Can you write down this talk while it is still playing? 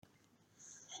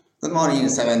Good morning,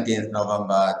 17th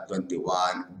November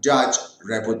 21. Judge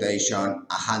reputation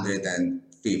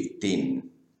 115.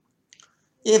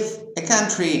 If a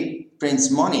country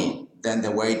prints money, then the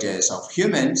wages of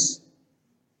humans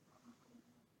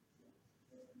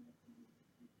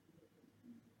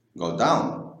go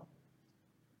down.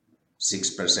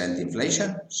 6%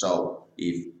 inflation. So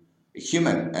if a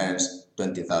human earns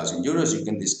 20,000 euros, you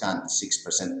can discount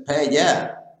 6% per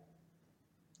year.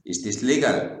 Is this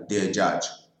legal, dear judge?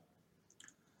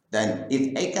 Then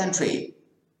if a country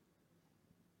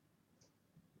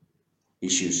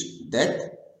issues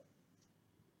debt,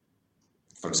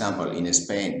 for example, in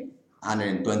Spain,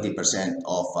 120%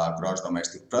 of gross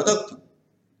domestic product,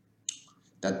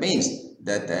 that means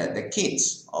that the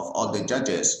kids of all the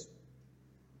judges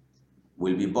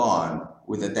will be born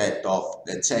with a debt of,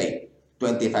 let's say,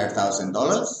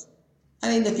 $25,000,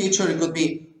 and in the future it could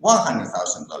be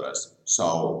 $100,000.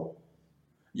 So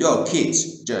your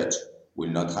kids, judge, will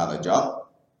not have a job,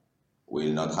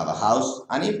 will not have a house,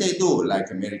 and if they do, like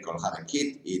a miracle, have a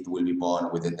kid, it will be born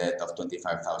with a debt of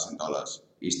 $25,000.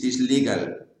 Is this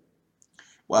legal?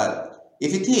 Well,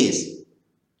 if it is,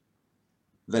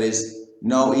 there is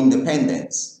no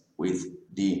independence with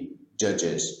the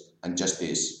judges and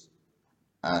justice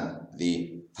and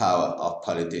the power of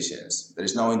politicians. There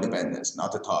is no independence,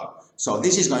 not at all. So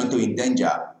this is going to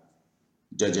endanger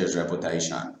judges'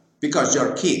 reputation, because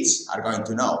your kids are going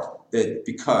to know that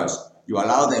because you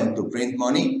allow them to print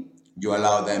money, you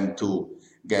allow them to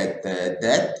get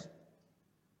debt,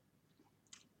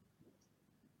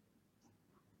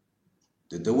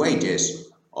 the wages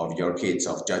of your kids,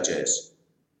 of judges,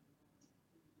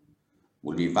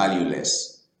 will be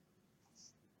valueless.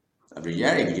 Every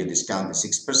year, if you discount the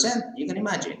 6%, you can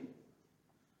imagine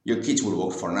your kids will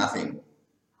work for nothing.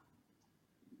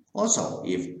 Also,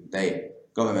 if the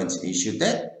governments issue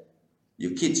debt,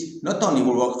 your kids not only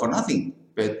will work for nothing,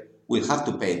 but will have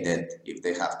to pay debt if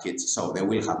they have kids, so they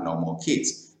will have no more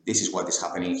kids. This is what is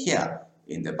happening here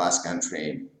in the Basque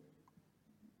Country.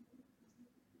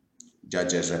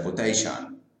 Judges'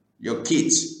 reputation. Your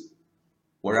kids,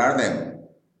 where are they?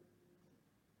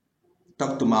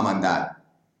 Talk to mom and dad.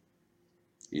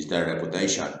 Is their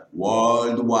reputation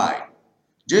worldwide?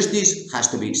 Justice has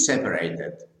to be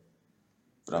separated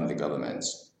from the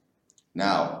governments.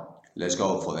 Now, let's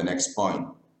go for the next point.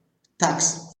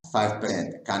 Tax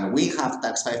 5%. Can we have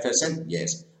tax 5%?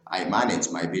 Yes. I manage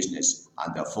my business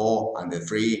under 4 and the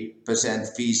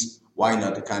 3% fees. Why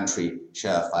not the country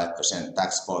share 5%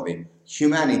 tax for the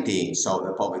humanity so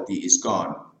the poverty is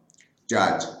gone?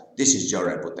 Judge, this is your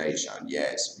reputation.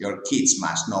 Yes, your kids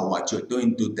must know what you're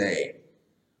doing today.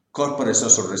 Corporate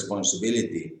social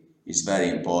responsibility is very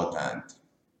important.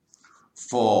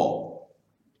 For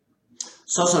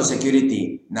Social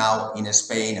Security now in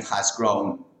Spain has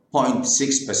grown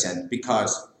 0.6%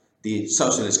 because the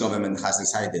socialist government has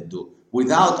decided to,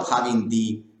 without having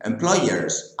the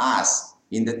employers us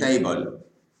in the table.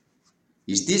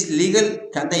 Is this legal?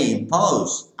 Can they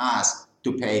impose us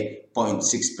to pay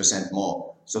 0.6%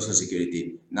 more Social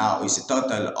Security? Now it's a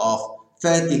total of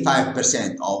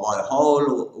 35% of our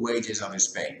whole wages of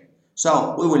Spain.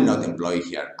 So we will not employ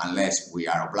here unless we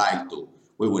are obliged to.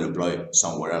 We will employ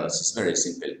somewhere else. It's very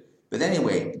simple. But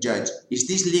anyway, judge, is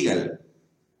this legal?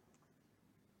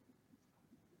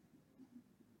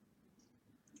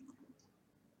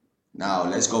 Now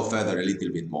let's go further a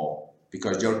little bit more,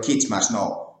 because your kids must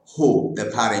know who the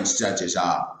parents' judges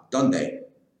are, don't they?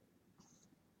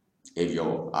 If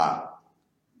you are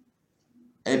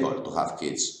able to have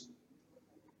kids.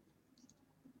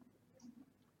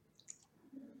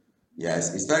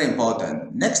 Yes, it's very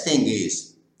important. Next thing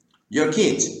is, your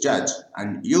kids judge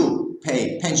and you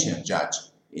pay pension judge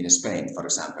in Spain, for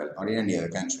example, or in any other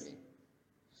country.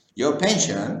 Your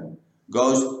pension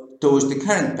goes towards the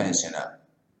current pensioner.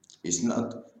 It's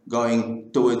not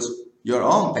going towards your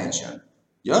own pension.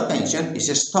 Your pension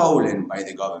is stolen by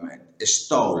the government.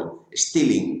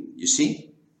 Stealing, you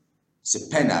see? It's a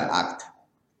penal act,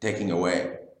 taking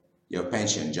away your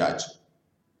pension judge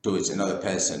towards another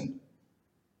person.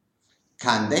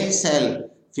 Can they sell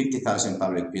 50,000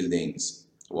 public buildings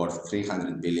worth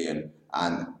 300 billion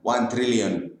and 1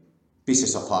 trillion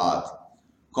pieces of art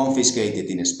confiscated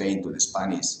in Spain to the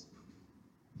Spanish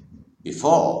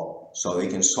before, so they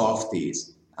can solve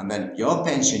this? And then your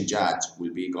pension judge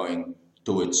will be going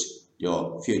towards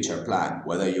your future plan,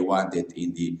 whether you want it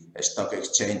in the stock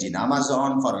exchange in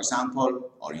Amazon, for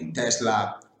example, or in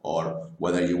Tesla, or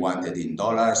whether you want it in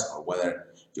dollars, or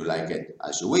whether you like it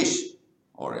as you wish,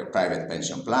 or a private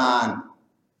pension plan,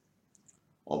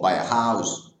 or buy a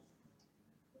house.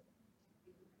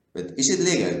 But is it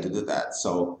legal to do that?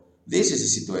 So this is a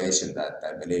situation that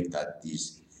I believe that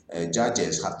these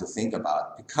judges have to think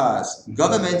about, because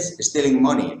governments are stealing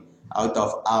money out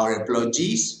of our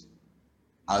employees,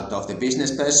 out of the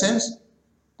business persons.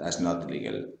 That's not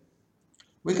legal.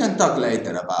 We can talk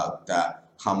later about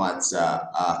how much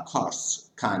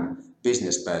costs can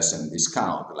business person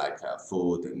discount, like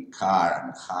food and car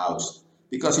and house,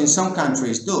 because in some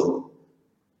countries do,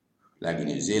 like in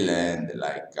New Zealand,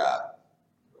 like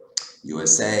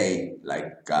USA,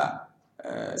 like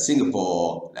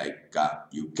Singapore, like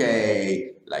UK,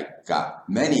 like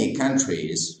many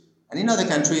countries, and in other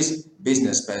countries,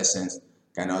 business persons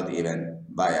cannot even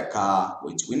buy a car,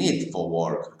 which we need for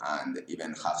work, and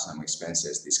even have some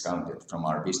expenses discounted from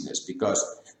our business,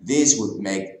 because this would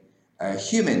make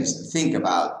humans think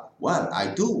about, well,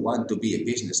 I do want to be a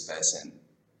business person,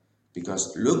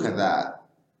 because look at that,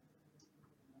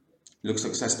 look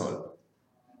successful.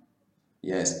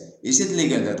 Yes, is it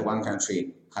legal that one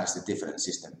country has a different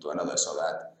system to another, so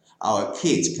that our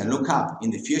kids can look up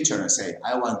in the future and say,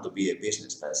 I want to be a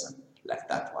business person like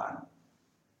that one?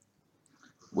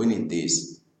 We need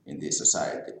this in this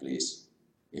society, please.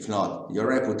 If not, your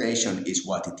reputation is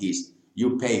what it is.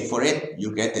 You pay for it,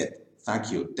 you get it.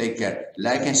 Thank you. Take care.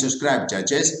 Like and subscribe,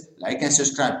 judges. Like and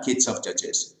subscribe, kids of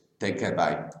judges. Take care.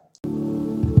 Bye.